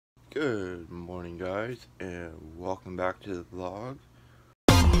Good morning, guys, and welcome back to the vlog.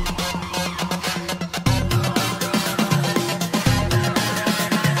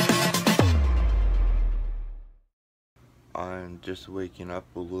 I'm just waking up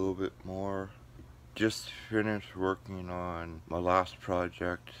a little bit more. Just finished working on my last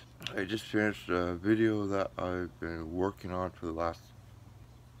project. I just finished a video that I've been working on for the last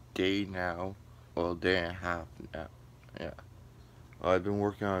day now. Well, day and a half now. Yeah. I've been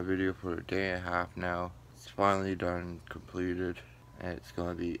working on a video for a day and a half now. It's finally done, completed, and it's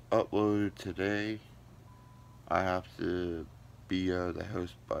going to be uploaded today. I have to be out of the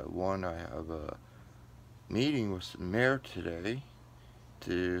house by 1. I have a meeting with the mayor today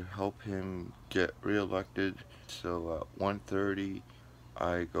to help him get re-elected. So at 1:30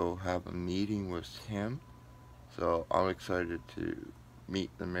 I go have a meeting with him. So I'm excited to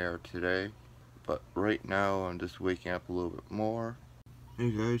meet the mayor today. But right now I'm just waking up a little bit more. Hey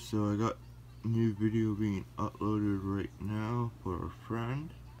guys, so I got a new video being uploaded right now for a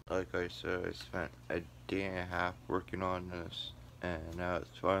friend. Like I said, I spent a day and a half working on this, and now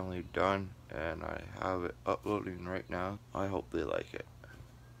it's finally done, and I have it uploading right now. I hope they like it.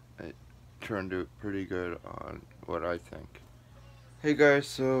 It turned out pretty good on what I think. Hey guys,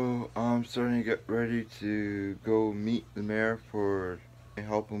 so I'm starting to get ready to go meet the mayor for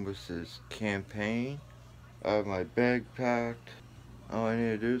help him with his campaign. I have my bag packed. All I need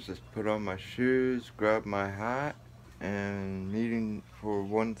to do is just put on my shoes, grab my hat, and meeting for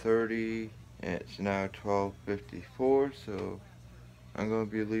 1:30. And it's now 12:54, so I'm gonna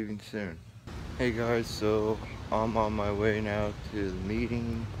be leaving soon. Hey guys, so I'm on my way now to the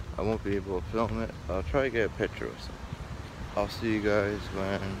meeting. I won't be able to film it. I'll try to get a picture with some. I'll see you guys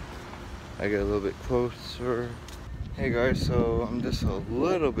when I get a little bit closer. Hey guys, so I'm just a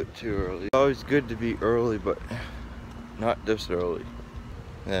little bit too early. It's always good to be early, but not this early.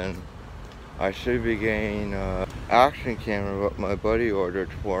 And I should be getting an action camera what my buddy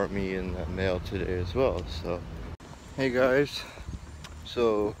ordered for me in the mail today as well. So hey guys,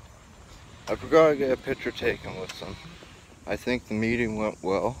 so I forgot to get a picture taken with them. I think the meeting went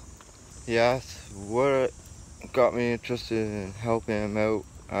well. He asked what got me interested in helping him out.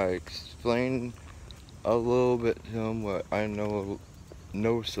 I explained a little bit to him what I know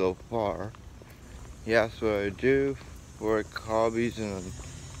so far. He asked what I do for hobbies and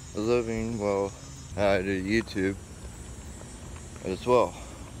a living. Well, I do YouTube as well.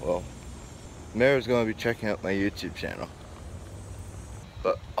 Well, Mayor's gonna be checking out my YouTube channel.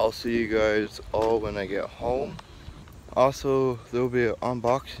 But I'll see you guys all when I get home. Also, there'll be an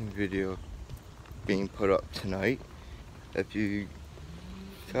unboxing video being put up tonight. If you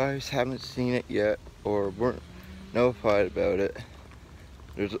guys haven't seen it yet or weren't notified about it,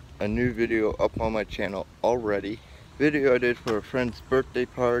 there's a new video up on my channel already. Video I did for a friend's birthday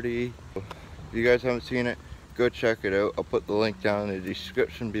party. If you guys haven't seen it, go check it out. I'll put the link down in the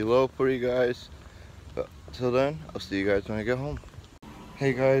description below for you guys. But until then, I'll see you guys when I get home.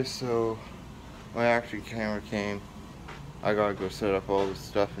 Hey guys, so my action camera came. I gotta go set up all this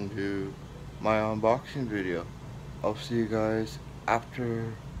stuff and do my unboxing video. I'll see you guys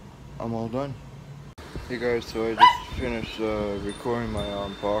after I'm all done. Hey guys, so I just finished recording my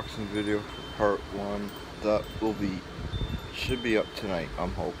unboxing video for part 1. That should be up tonight,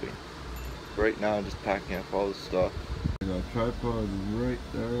 I'm hoping. Right now I'm just packing up all the stuff. I got a tripod right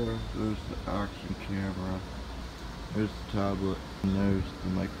there. There's the action camera. There's the tablet. And there's the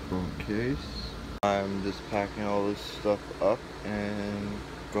microphone case. I'm just packing all this stuff up and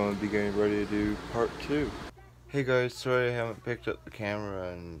going to be getting ready to do part 2. Hey guys, sorry I haven't picked up the camera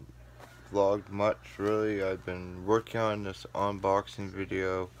and vlogged much really. I've been working on this unboxing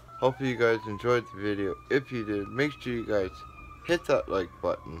video. Hopefully you guys enjoyed the video. If you did, make sure you guys hit that like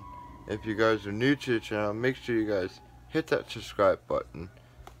button. If you guys are new to the channel, make sure you guys hit that subscribe button.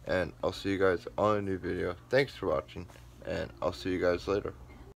 And I'll see you guys on a new video. Thanks for watching, and I'll see you guys later.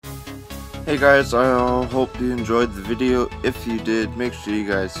 Hey guys, I hope you enjoyed the video. If you did, make sure you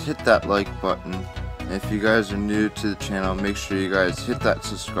guys hit that like button. And if you guys are new to the channel, make sure you guys hit that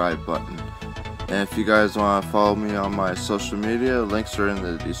subscribe button. And if you guys want to follow me on my social media, links are in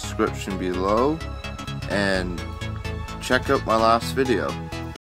the description below. And check out my last video.